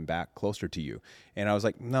call him back closer to you. And I was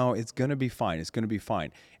like, no, it's going to be fine. It's going to be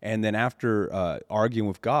fine. And then after arguing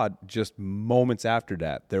with God, just moments after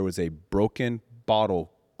that, there was a broken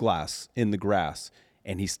bottle glass in the grass.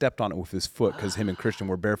 And he stepped on it with his foot because him and Christian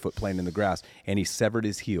were barefoot playing in the grass, and he severed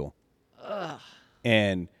his heel.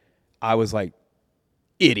 And I was like,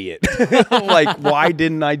 idiot. Like, why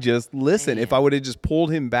didn't I just listen? If I would have just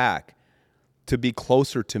pulled him back to be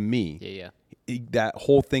closer to me, Yeah. that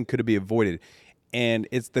whole thing could have been avoided. And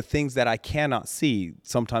it's the things that I cannot see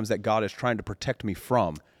sometimes that God is trying to protect me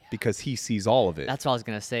from, because he sees all of it. That's what I was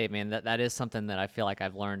gonna say, man. That is something that I feel like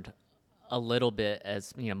I've learned a little bit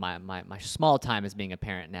as my small time as being a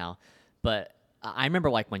parent now. But I remember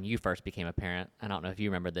like when you first became a parent. I don't know if you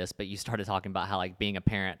remember this, but you started talking about how like being a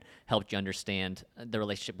parent helped you understand the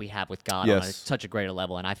relationship we have with God on Yes. such a greater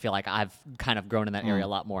level. And I feel like I've kind of grown in that area a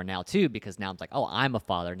lot more now too, because now I'm like, oh, I'm a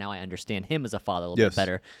father. Now I understand him as a father a little Yes. bit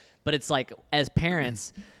better. But it's like as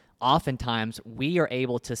parents. Oftentimes, we are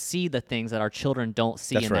able to see the things that our children don't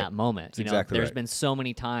see That's in right. that moment. That's exactly there's right. been so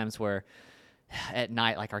many times where at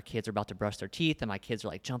night, like our kids are about to brush their teeth and my kids are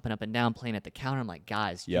like jumping up and down playing at the counter. I'm like,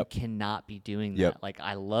 guys, Yep. you cannot be doing Yep. that. Like,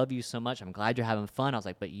 I love you so much. I'm glad you're having fun. I was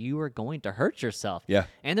like, but you are going to hurt yourself. Yeah.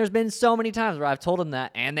 And there's been so many times where I've told them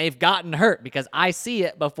that and they've gotten hurt because I see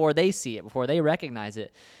it before they see it, before they recognize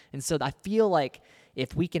it. And so I feel like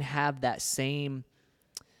if we can have that same,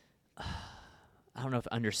 I don't know if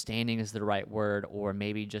understanding is the right word, or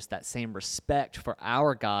maybe just that same respect for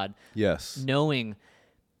our God, Yes. knowing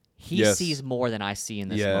he Yes. sees more than I see in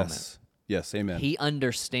this moment. Yes. Yes. Amen. He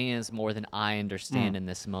understands more than I understand in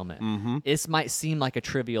this moment. Mm-hmm. This might seem like a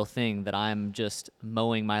trivial thing that I'm just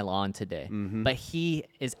mowing my lawn today, Mm-hmm. but he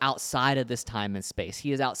is outside of this time and space.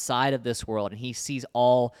 He is outside of this world, and he sees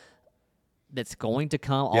all that's going to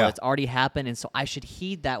come, all Yeah. that's already happened. And so I should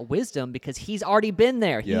heed that wisdom because he's already been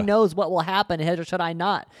there. Yeah. He knows what will happen. Or should I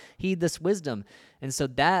not heed this wisdom? And so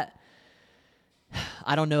that,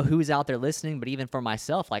 I don't know who's out there listening, but even for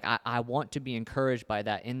myself, like I want to be encouraged by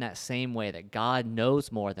that in that same way that God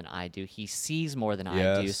knows more than I do. He sees more than I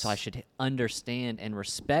do. Yes. So I should understand and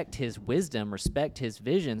respect his wisdom, respect his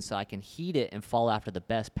vision so I can heed it and follow after the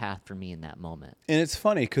best path for me in that moment. And it's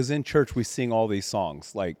funny because in church we sing all these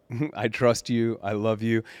songs like I trust you, I love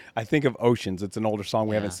you. I think of Oceans. It's an older song.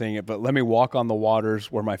 We haven't sung it, but let me walk on the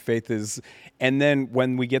waters where my faith is. And then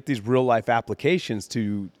when we get these real life applications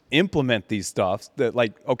to implement these stuffs, that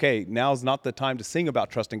like, okay, now's not the time to sing about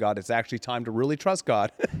trusting God. It's actually time to really trust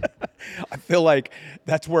God. I feel like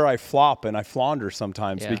that's where I flop and I flounder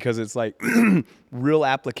sometimes because it's like real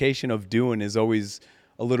application of doing is always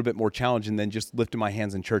a little bit more challenging than just lifting my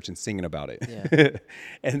hands in church and singing about it. Yeah.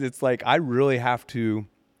 And it's like, I really have to,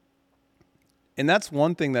 and that's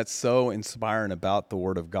one thing that's so inspiring about the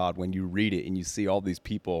Word of God when you read it and you see all these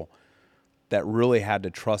people that really had to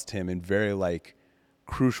trust him in very like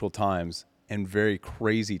crucial times and very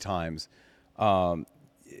crazy times.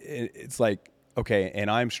 It's like, okay, and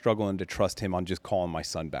I'm struggling to trust him on just calling my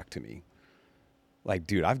son back to me. Like,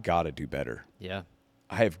 dude, I've got to do better. Yeah.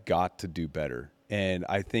 I have got to do better. And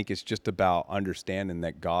I think it's just about understanding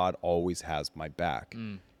that God always has my back.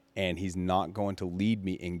 And he's not going to lead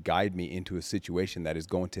me and guide me into a situation that is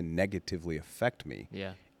going to negatively affect me.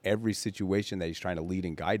 Yeah. Every situation that he's trying to lead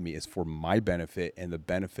and guide me is for my benefit and the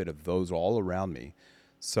benefit of those all around me.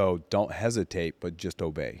 So don't hesitate, but just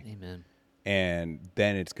obey. Amen. And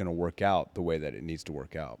then it's going to work out the way that it needs to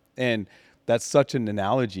work out. And that's such an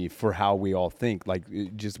analogy for how we all think. Like,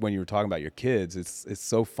 just when you were talking about your kids, it's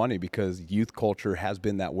so funny because youth culture has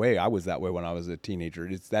been that way. I was that way when I was a teenager.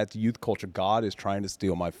 It's that youth culture. God is trying to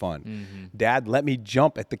steal my fun. Mm-hmm. Dad, let me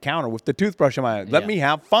jump at the counter with the toothbrush in my hand. Let me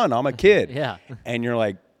have fun. I'm a kid. Yeah. And you're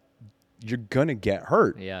like, you're going to get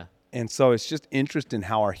hurt. Yeah. And so it's just interesting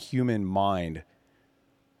how our human mind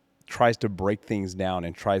tries to break things down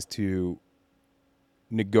and tries to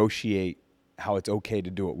negotiate how it's okay to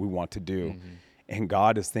do what we want to do. Mm-hmm. And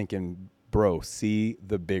God is thinking, bro, see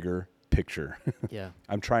the bigger picture. Yeah.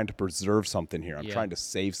 I'm trying to preserve something here. I'm trying to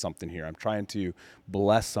save something here. I'm trying to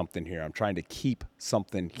bless something here. I'm trying to keep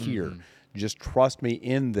something here. Mm-hmm. Just trust me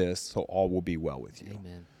in this so all will be well with you.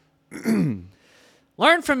 Amen.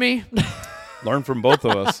 Learn from me. Learn from both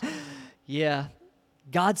of us. Yeah.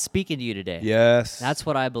 God's speaking to you today. Yes. That's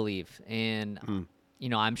what I believe. And, you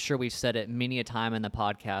know, I'm sure we've said it many a time in the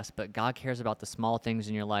podcast, but God cares about the small things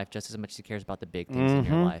in your life just as much as he cares about the big things in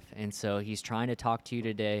your life. And so he's trying to talk to you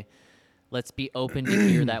today. Let's be open to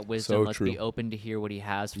hear that wisdom. So Let's true. be open to hear what he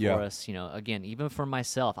has for Yeah. us. You know, again, even for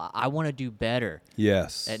myself, I want to do better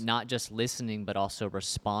Yes. at not just listening, but also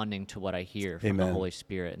responding to what I hear from Amen. the Holy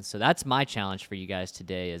Spirit. And so that's my challenge for you guys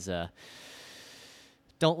today is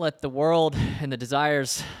don't let the world and the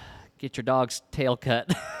desires get your dog's tail cut.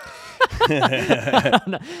 I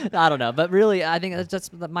don't know. But really, I think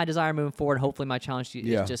that's my desire moving forward. Hopefully my challenge to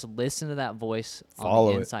you Yeah. is just listen to that voice Follow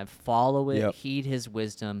on the it. inside. Follow it. Yep. Heed his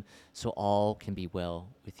wisdom so all can be well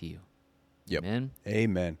with you. Yep. Amen.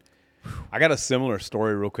 Amen. I got a similar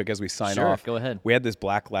story real quick as we sign Sure, off. go ahead. We had this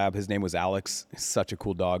black lab. His name was Alex. He's such a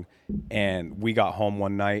cool dog. And we got home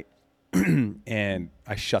one night and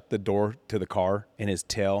I shut the door to the car and his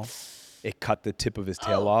tail, it cut the tip of his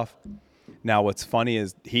tail off. Now, what's funny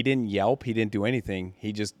is he didn't yelp. He didn't do anything.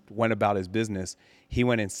 He just went about his business. He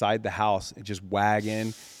went inside the house and just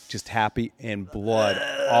wagging, just happy, and blood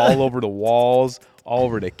all over the walls, all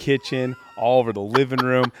over the kitchen, all over the living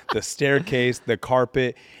room, the staircase, the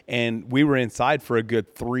carpet. And we were inside for a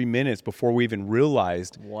good 3 minutes before we even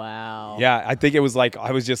realized. Wow. Yeah, I think it was like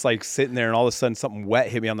I was just like sitting there and all of a sudden something wet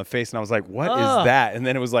hit me on the face and I was like, what is that? And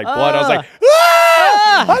then it was like blood. I was like,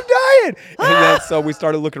 I'm dying. And then so we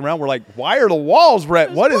started looking around. We're like, why are the walls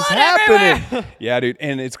red? What is happening? Yeah, dude.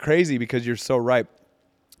 And it's crazy because you're so right.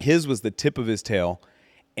 His was the tip of his tail.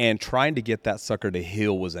 And trying to get that sucker to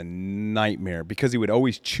heal was a nightmare because he would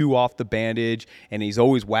always chew off the bandage and he's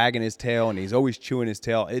always wagging his tail and he's always chewing his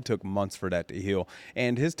tail. It took months for that to heal.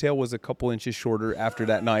 And his tail was a couple inches shorter after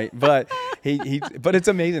that night. But but it's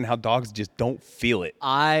amazing how dogs just don't feel it.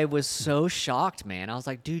 I was so shocked, man. I was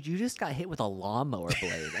like, dude, you just got hit with a lawnmower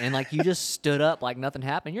blade. And like you just stood up like nothing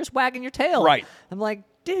happened. You're just wagging your tail. Right. I'm like,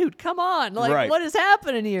 dude, come on. Like, Right. what is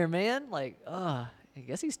happening here, man? Like, I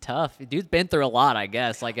guess he's tough. Dude's been through a lot, I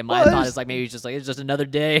guess. Like, in my thought, it's like maybe he's just like, it's just another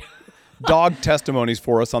day. Dog testimonies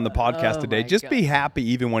for us on the podcast Oh, today. my Just God. be happy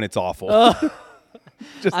even when it's awful.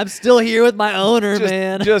 I'm still here with my owner, just,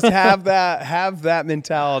 man. just have that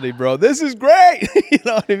mentality, bro. This is great. You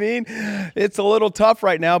know what I mean? It's a little tough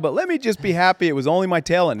right now, but let me just be happy it was only my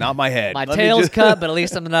tail and not my head. My Let me tail's just- cut, but at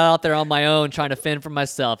least I'm not out there on my own trying to fend for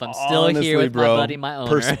myself. I'm still Honestly, here with bro, my buddy, my owner.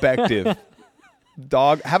 Perspective.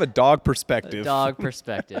 Have a dog perspective. Dog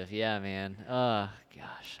perspective. Yeah, man. Oh,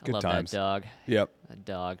 gosh. I Good love times. that dog. Yep. That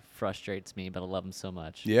dog frustrates me, but I love him so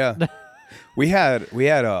much. Yeah. We had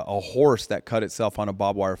a horse that cut itself on a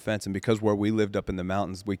barbed wire fence, and because where we lived up in the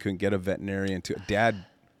mountains, we couldn't get a veterinarian. Dad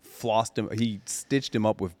flossed him. He stitched him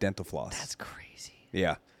up with dental floss. That's crazy.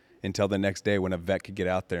 Yeah. Until the next day when a vet could get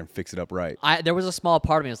out there and fix it up right. There was a small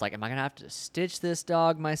part of me that was like, am I going to have to stitch this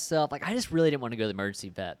dog myself? Like, I just really didn't want to go to the emergency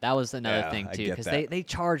vet. That was another Yeah, thing, I too, get because that. they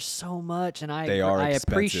charge so much, and They are I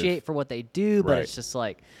expensive. appreciate for what they do, but Right. it's just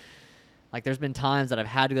like there's been times that I've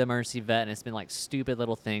had to go to the emergency vet, and it's been like stupid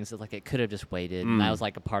little things that like it could have just waited. And that was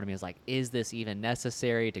like a part of me was like, is this even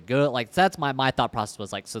necessary to go? Like, that's my thought process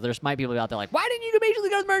was like, so there's might be people out there like, why didn't you immediately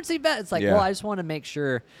go to the emergency vet? It's like, Yeah. well, I just want to make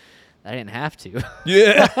sure I didn't have to.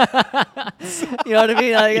 Yeah. You know what I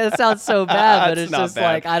mean? Like, it sounds so bad, but It's it's not just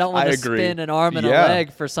bad. like I don't want I to agree. spin an arm and Yeah. a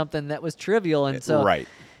leg for something that was trivial. And so, Right.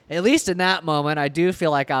 at least in that moment, I do feel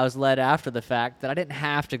like I was led after the fact that I didn't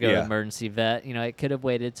have to go to Yeah. the emergency vet. You know, it could have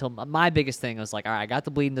waited till my biggest thing was like, all right, I got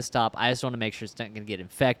the bleeding to stop. I just want to make sure it's not going to get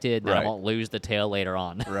infected, and I Right. won't lose the tail later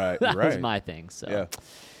on. Right, That was right. my thing. So, Yeah.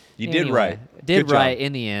 You did anyway, right. Did Good right job.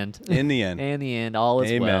 in the end. In the end. In the end, all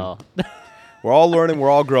is Amen. well. We're all learning. We're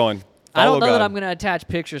all growing. I don't Follow know that God. I'm going to attach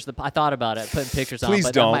pictures. I thought about it, putting pictures on, Please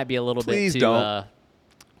but don't. that might be a little Please bit too don't.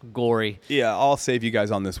 gory. Yeah, I'll save you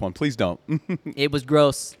guys on this one. Please don't. It was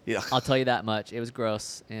gross. Yeah. I'll tell you that much. It was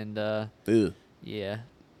gross. And Ew. yeah.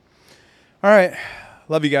 All right.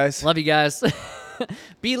 Love you guys. Love you guys.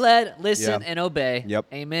 Be led, listen, Yeah. and obey. Yep.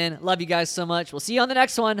 Amen. Love you guys so much. We'll see you on the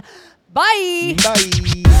next one. Bye.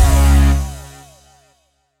 Bye.